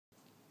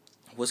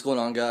What's going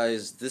on,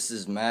 guys? This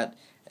is Matt,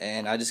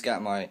 and I just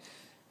got my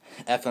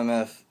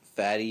FMF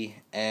Fatty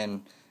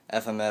and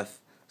FMF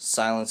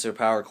Silencer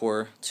Power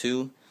Core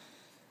 2.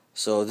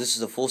 So this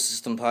is a full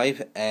system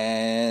pipe,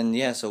 and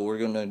yeah, so we're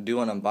going to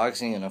do an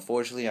unboxing, and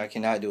unfortunately I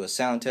cannot do a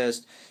sound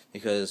test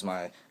because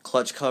my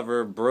clutch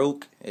cover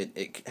broke.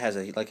 It has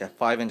like a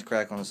 5-inch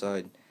crack on the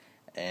side,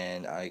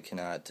 and I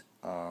cannot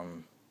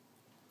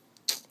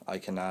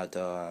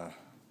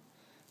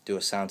do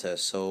a sound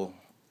test. So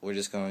we're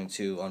just going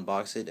to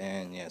unbox it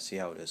and yeah, see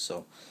how it is.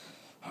 So,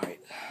 alright.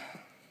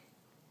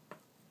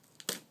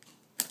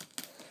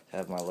 I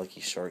have my lucky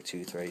shark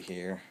tooth right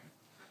here.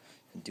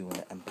 Doing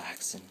an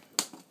unboxing.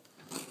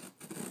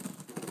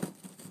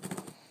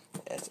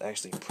 Yeah, it's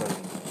actually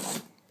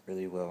prepping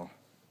really well.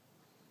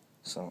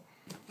 So,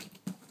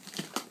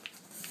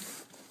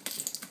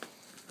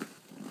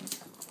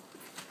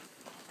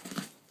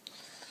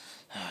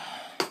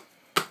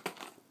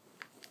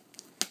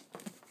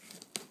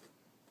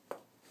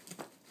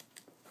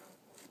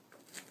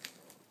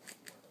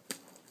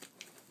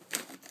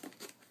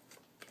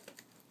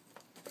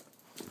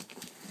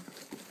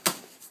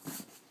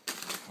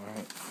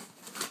 alright.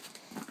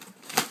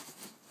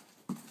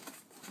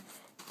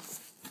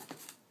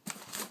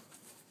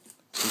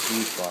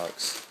 Huge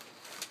box.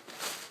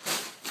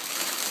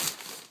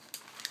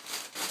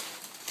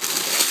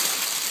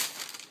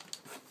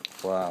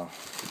 Wow.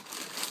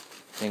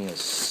 Thing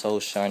is so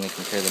shiny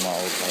compared to my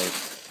old pipe.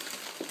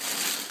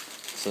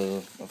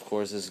 So, of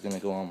course, this is going to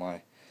go on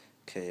my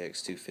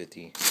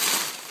KX250.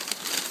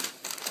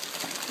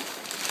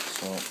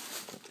 So,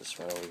 put this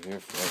right over here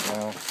for right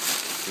now.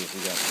 See if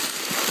we got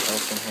anything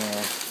else in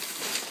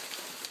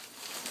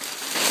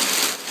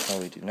here.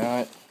 No, we do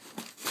not.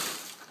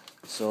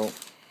 So,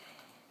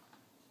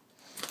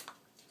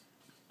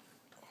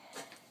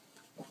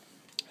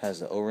 has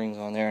the O-rings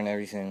on there and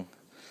everything.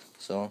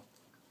 So,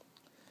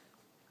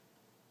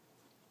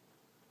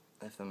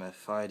 FMF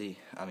Fatty,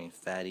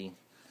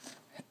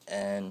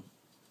 and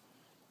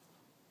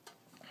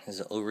has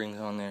the O-rings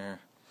on there,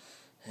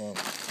 and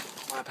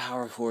my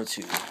power core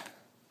 2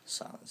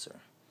 silencer.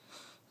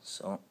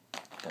 So,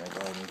 gonna go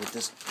ahead and get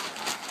this.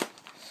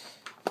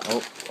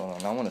 Oh, hold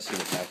on, I want to see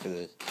the back of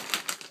this.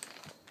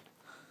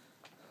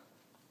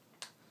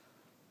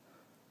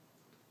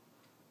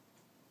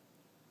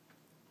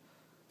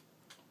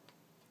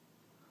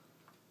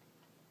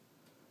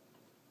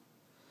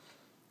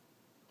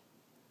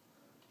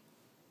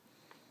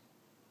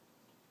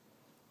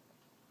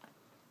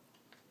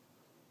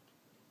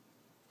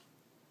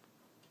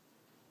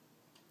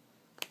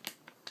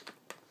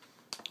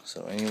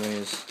 So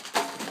anyways,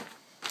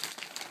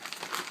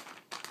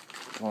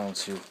 going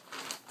to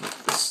get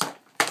this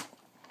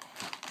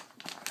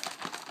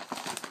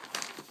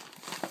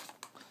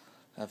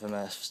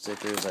FMF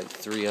stickers, like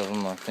 3 of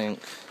them, I think.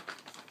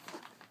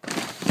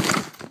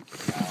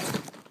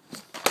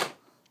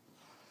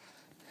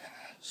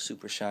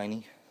 Super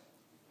shiny.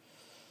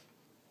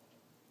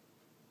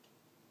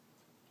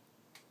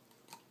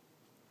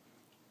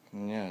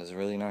 And yeah, it's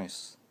really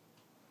nice.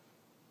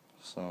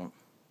 So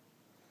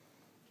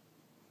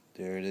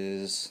there it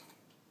is.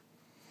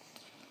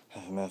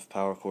 FMF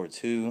Power Core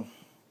 2.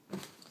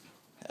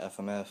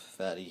 FMF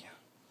Fatty.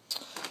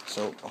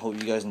 So I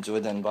hope you guys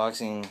enjoyed that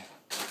unboxing.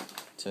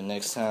 Till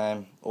next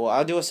time. Well,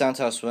 I'll do a sound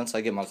test once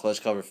I get my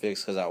clutch cover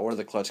fixed, because I ordered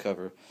the clutch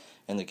cover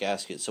and the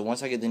gasket. So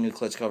once I get the new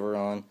clutch cover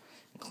on,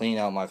 clean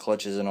out my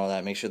clutches and all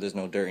that, make sure there's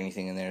no dirt or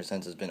anything in there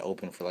since it's been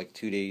open for like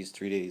 2 days,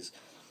 3 days.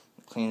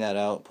 Clean that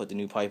out, put the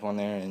new pipe on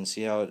there, and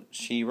see how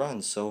she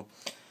runs. So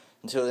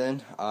until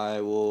then,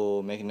 I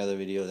will make another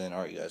video then.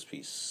 Alright, guys,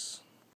 peace.